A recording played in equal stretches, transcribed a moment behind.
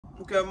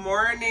Good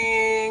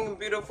morning,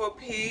 beautiful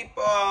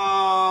people.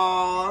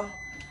 Oh,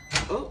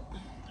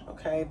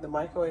 okay. The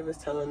microwave is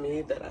telling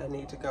me that I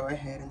need to go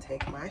ahead and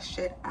take my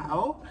shit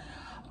out.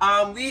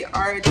 We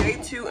are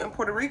day 2 in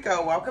Puerto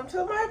Rico. Welcome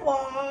to my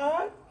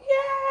vlog.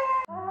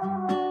 Yeah.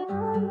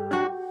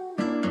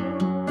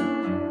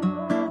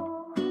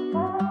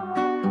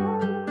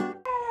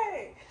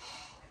 Hey.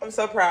 I'm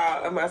so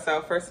proud of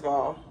myself. First of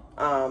all,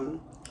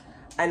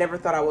 I never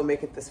thought I would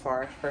make it this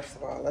far. First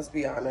of all, let's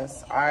be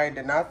honest. I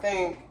did not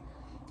think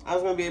I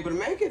was gonna be able to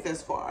make it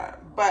this far,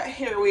 but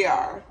here we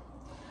are.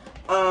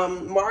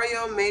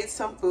 Mario made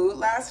some food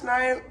last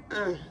night.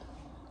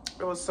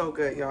 It was so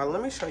good, y'all.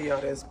 Let me show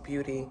y'all this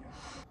beauty.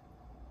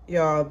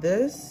 Y'all,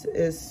 this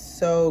is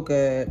so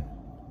good.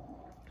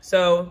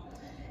 So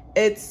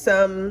it's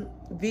some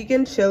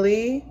vegan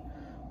chili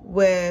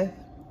with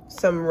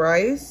some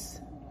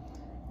rice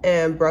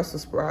and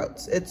Brussels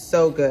sprouts. It's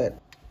so good.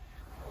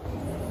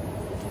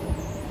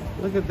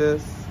 Look at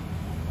this.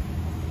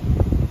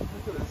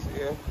 Look at this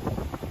here.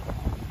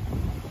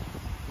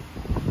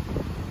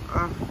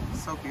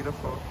 So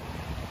beautiful.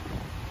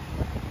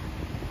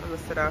 I'm gonna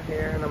sit out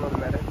here and I'm gonna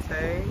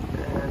meditate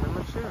and I'm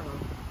gonna chill.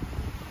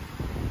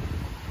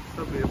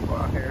 So beautiful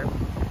out here.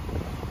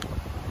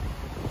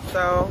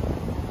 So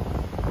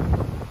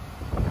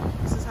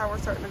this is how we're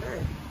starting the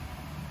day.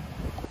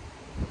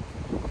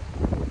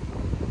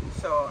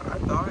 So I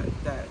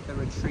thought that the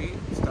retreat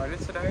started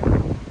today.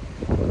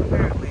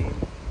 Apparently,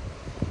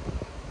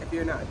 if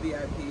you're not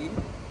VIP, you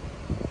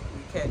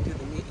can't do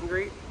the meet and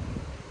greet.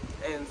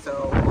 And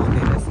so we'll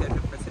get a schedule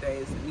for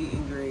today's meet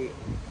and greet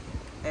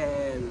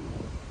and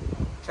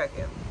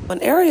check-in.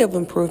 An area of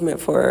improvement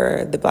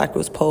for the Black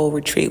Rose Pole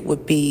retreat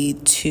would be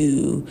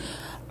to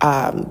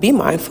be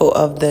mindful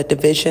of the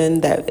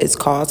division that is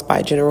caused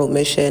by general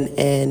admission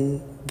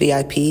and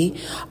VIP.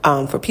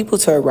 For people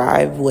to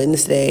arrive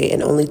Wednesday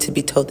and only to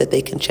be told that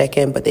they can check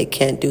in but they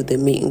can't do the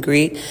meet and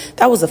greet,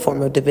 that was a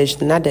form of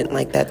division and I didn't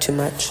like that too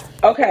much.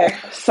 Okay,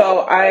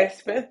 so I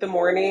spent the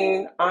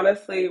morning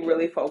honestly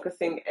really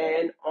focusing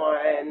in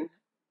on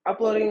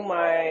uploading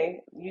my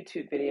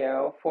YouTube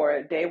video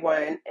for day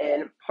 1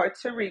 in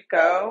Puerto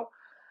Rico.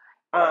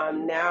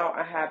 Now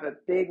I have a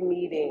big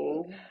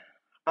meeting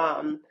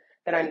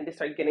that I need to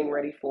start getting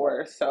ready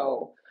for.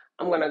 So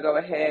I'm gonna go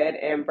ahead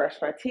and brush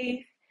my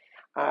teeth,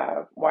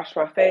 wash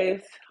my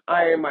face,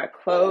 iron my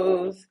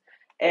clothes,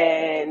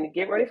 and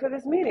get ready for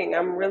this meeting.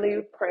 I'm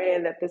really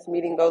praying that this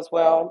meeting goes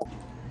well.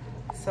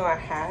 So I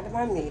had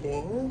my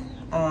meeting.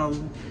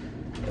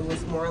 It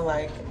was more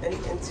like an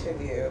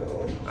interview.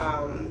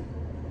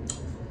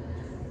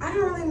 I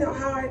don't really know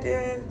how I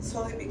did,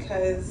 solely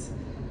because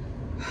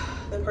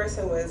the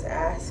person was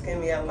asking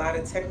me a lot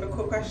of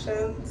technical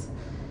questions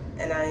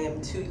and I am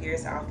 2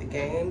 years out the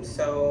game,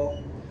 so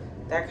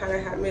that kind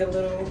of had me a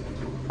little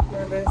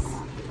nervous.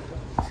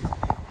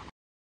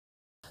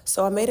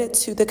 So I made it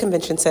to the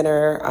convention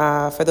center.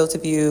 For those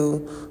of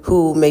you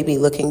who may be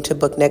looking to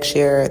book next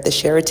year, the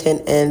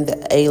Sheraton and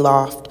the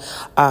Aloft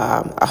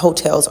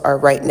hotels are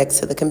right next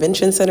to the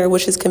convention center,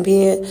 which is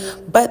convenient,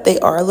 but they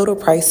are a little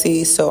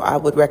pricey. So I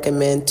would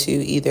recommend to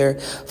either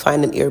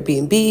find an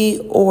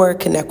Airbnb or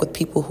connect with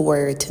people who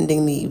are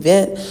attending the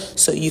event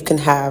so you can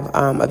have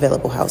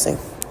available housing.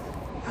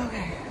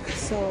 Okay,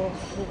 so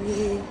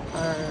we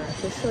are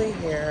officially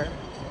here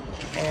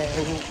and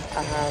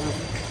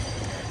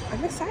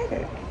I'm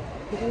excited.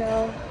 You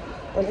know,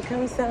 when it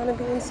comes down to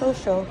being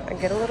social, I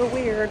get a little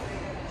weird,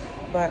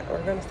 but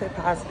we're gonna stay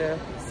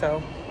positive,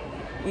 so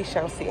we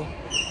shall see.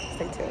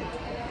 Stay tuned.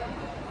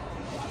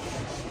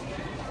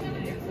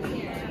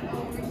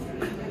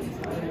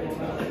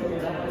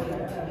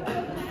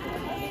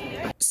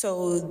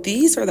 So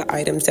these are the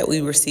items that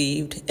we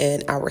received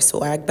in our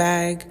swag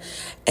bag.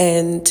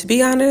 And to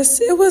be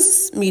honest, it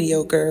was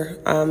mediocre.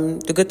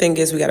 The good thing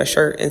is we got a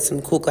shirt and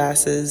some cool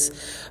glasses,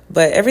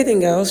 but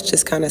everything else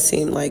just kind of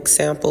seemed like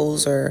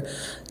samples or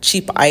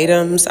cheap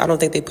items. I don't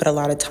think they put a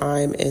lot of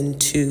time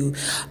into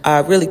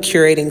really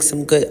curating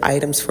some good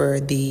items for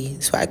the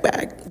swag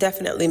bag.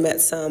 Definitely met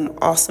some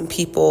awesome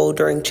people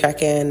during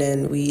check-in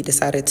and we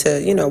decided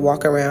to, you know,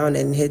 walk around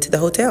and head to the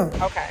hotel.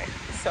 Okay,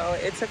 so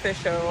it's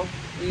official.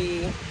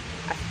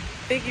 I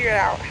figured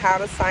out how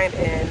to sign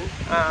in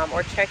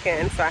or check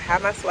in. So I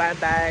have my swag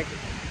bag,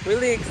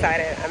 really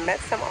excited. I met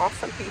some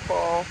awesome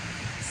people.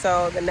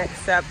 So the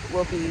next step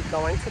will be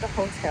going to the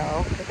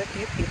hotel with a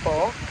few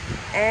people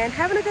and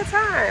having a good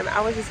time.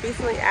 I was just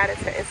recently added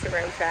to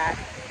Instagram chat,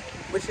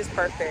 which is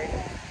perfect.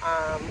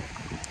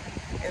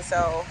 And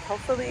so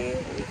hopefully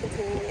we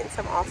continue meeting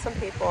some awesome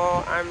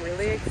people. I'm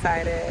really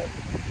excited.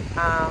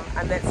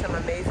 I met some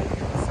amazing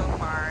people so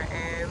far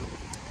and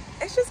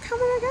it's just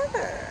coming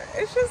together.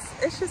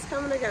 It's just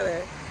coming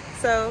together.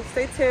 So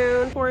stay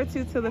tuned. Forward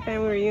to the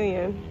family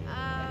reunion.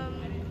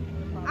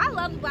 I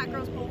love the Black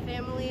Rose Pole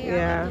family.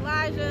 Yeah. I love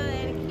Elijah,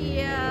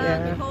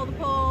 Anakia, Nicole the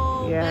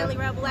Pole, Family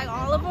Rebel, like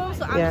all of them.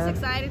 So I'm just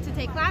excited to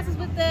take classes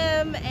with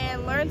them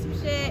and learn some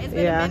shit. It's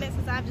been a minute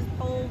since I've just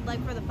poled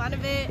like for the fun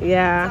of it.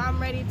 Yeah. So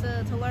I'm ready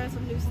to learn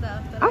some new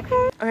stuff.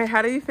 Okay. Okay,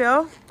 how do you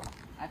feel?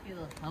 I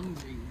feel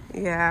hungry.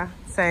 Yeah,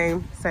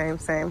 same.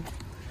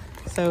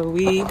 So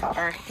we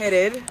are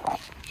headed.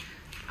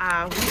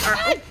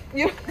 Okay,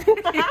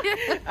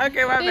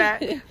 my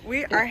bad.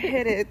 We are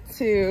headed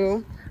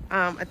to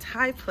a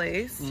Thai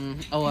place.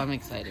 Oh, I'm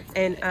excited.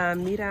 In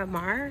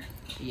Miramar.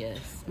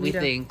 Yes, we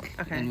think.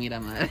 Okay. In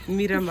Miramar.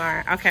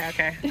 Miramar.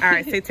 Okay. All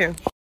right, stay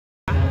tuned.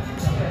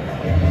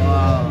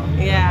 Wow.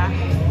 Yeah,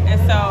 and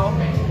so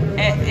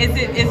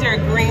is there a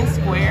green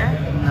square?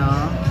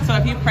 No. So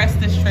if you press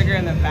this trigger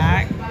in the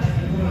back,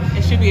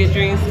 it should be a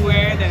green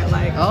square that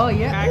like. Oh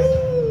yeah.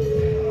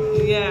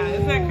 Yeah,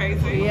 isn't that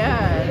crazy?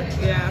 Yeah.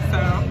 Yeah, so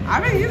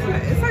I've been using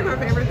it. It's like my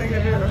favorite thing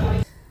to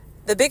do.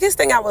 The biggest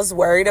thing I was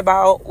worried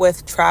about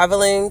with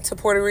traveling to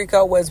Puerto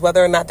Rico was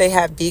whether or not they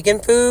have vegan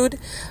food.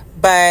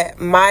 But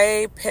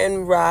my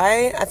Pin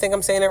Rai, I think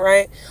I'm saying it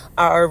right,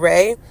 or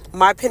Ray,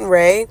 my Pin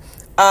Ray,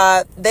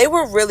 they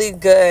were really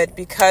good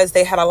because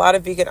they had a lot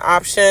of vegan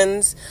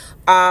options.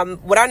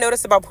 What I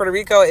noticed about Puerto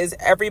Rico is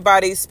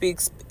everybody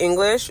speaks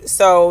English.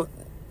 So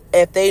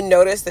if they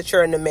notice that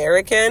you're an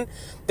American,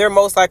 they're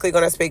most likely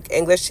going to speak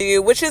English to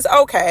you, which is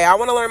okay. I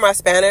want to learn my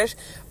Spanish,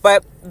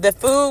 but the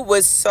food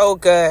was so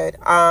good.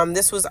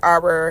 This was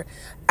our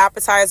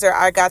appetizer.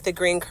 I got the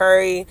green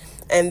curry,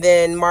 and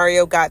then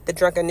Mario got the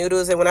drunken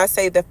noodles. And when I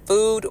say the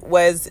food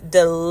was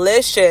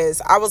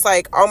delicious, I was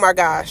like, oh my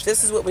gosh,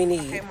 this is what we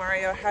need. Hey,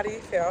 Mario, how do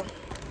you feel?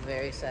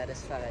 Very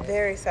satisfied.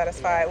 Very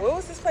satisfied. Yeah. What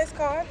was this place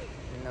called?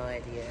 No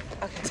idea.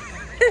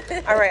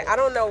 Okay. All right. I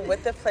don't know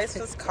what the place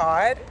was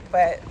called,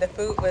 but the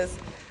food was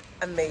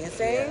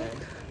amazing. Yeah.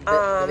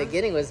 The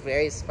beginning was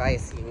very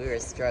spicy. We were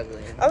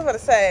struggling. I was about to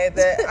say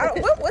that.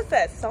 What was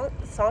that?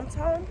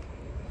 Somtom?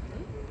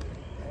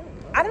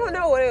 I don't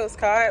know what it was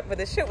called, but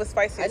the shit was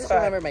spicy. I just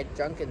remember my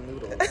drunken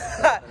noodles.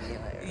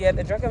 Yeah,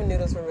 the drunken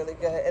noodles were really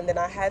good, and then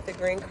I had the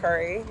green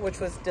curry, which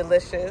was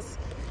delicious.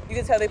 You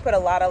can tell they put a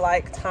lot of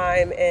like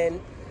time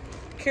in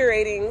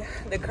curating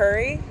the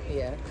curry.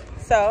 Yeah.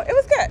 So it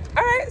was good.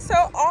 All right, so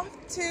off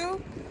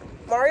to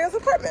Mario's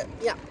apartment.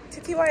 Yeah.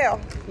 To TYL.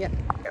 Yeah.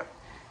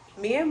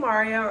 Me and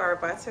Mario are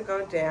about to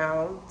go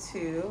down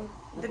to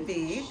the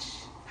beach.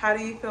 How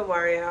do you feel,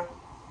 Mario?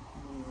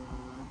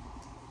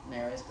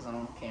 Nervous because I'm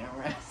on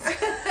camera.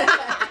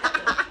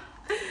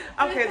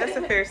 Okay, that's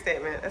a fair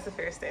statement.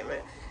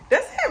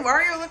 Doesn't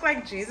Mario look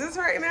like Jesus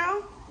right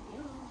now?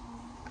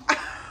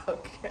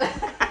 Okay.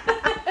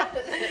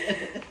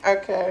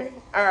 Okay.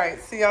 All right.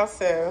 See y'all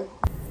soon.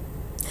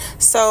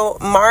 So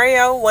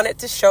Mario wanted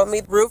to show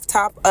me the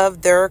rooftop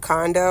of their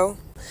condo.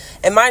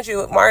 And mind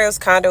you, Mario's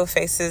condo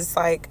faces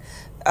like,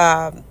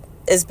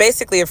 is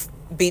basically a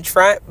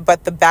beachfront,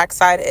 but the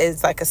backside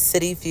is like a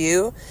city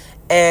view.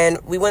 And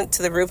we went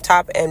to the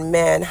rooftop, and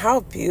man, how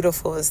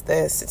beautiful is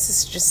this? This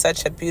is just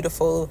such a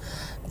beautiful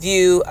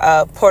view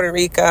of Puerto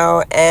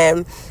Rico.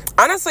 And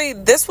honestly,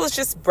 this was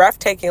just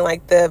breathtaking.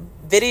 Like, the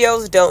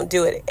videos don't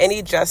do it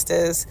any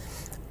justice.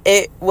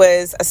 It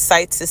was a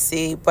sight to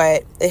see,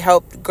 but it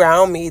helped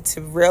ground me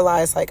to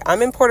realize, like,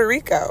 I'm in Puerto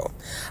Rico.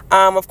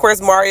 Of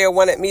course, Mario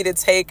wanted me to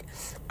take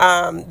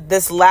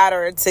this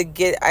ladder to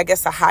get, I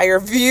guess, a higher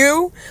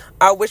view,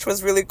 which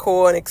was really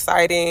cool and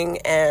exciting.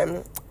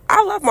 And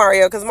I love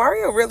Mario because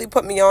Mario really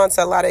put me on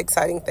to a lot of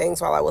exciting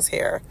things while I was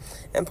here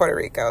in Puerto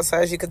Rico. So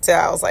as you could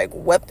tell, I was like,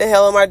 what the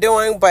hell am I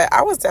doing? But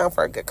I was down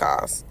for a good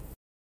cause.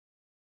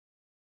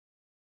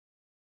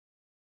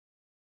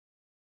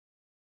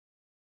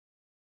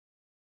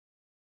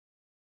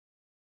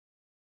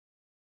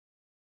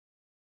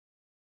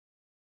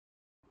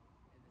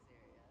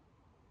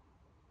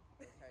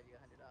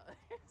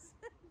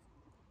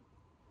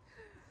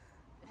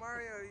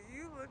 Mario,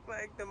 you look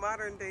like the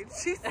modern day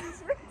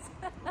Jesus.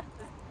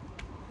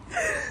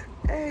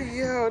 Hey,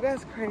 yo,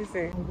 that's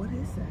crazy. What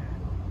is that?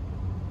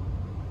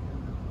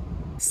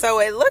 So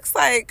it looks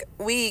like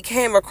we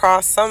came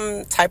across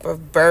some type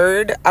of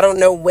bird. I don't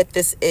know what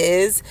this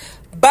is,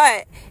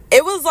 but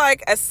it was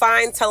like a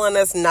sign telling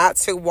us not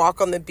to walk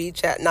on the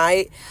beach at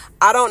night.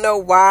 I don't know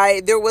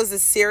why. There was a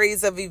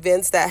series of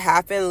events that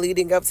happened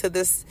leading up to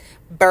this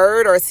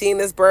bird or seeing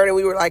this bird, and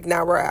we were like,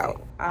 now we're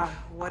out.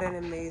 What an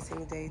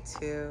amazing day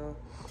too.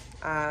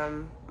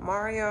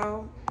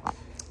 Mario,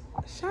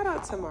 shout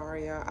out to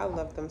Mario. I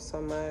love them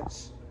so much.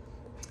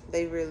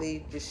 They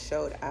really just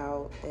showed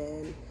out,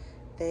 and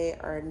they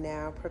are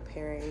now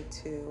preparing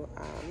to,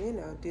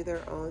 do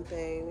their own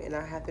thing, and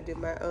I have to do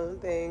my own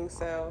thing.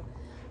 So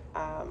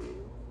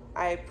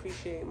I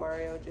appreciate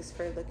Mario just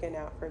for looking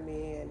out for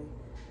me and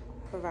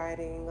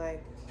providing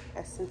like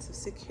a sense of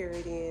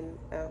security and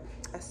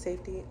a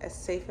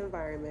safe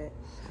environment.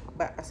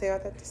 But I say all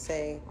that to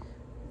say,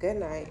 good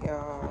night,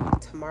 y'all.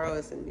 Tomorrow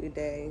is a new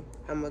day.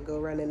 I'm gonna go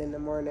running in the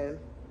morning.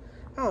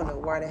 I don't know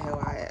why the hell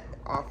I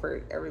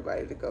offered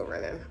everybody to go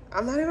running.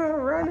 I'm not even a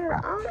runner.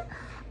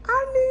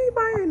 I need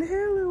my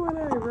inhaler when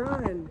I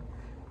run,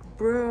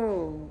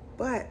 bro.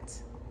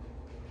 But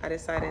I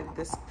decided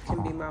this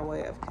can be my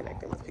way of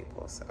connecting with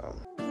people, so.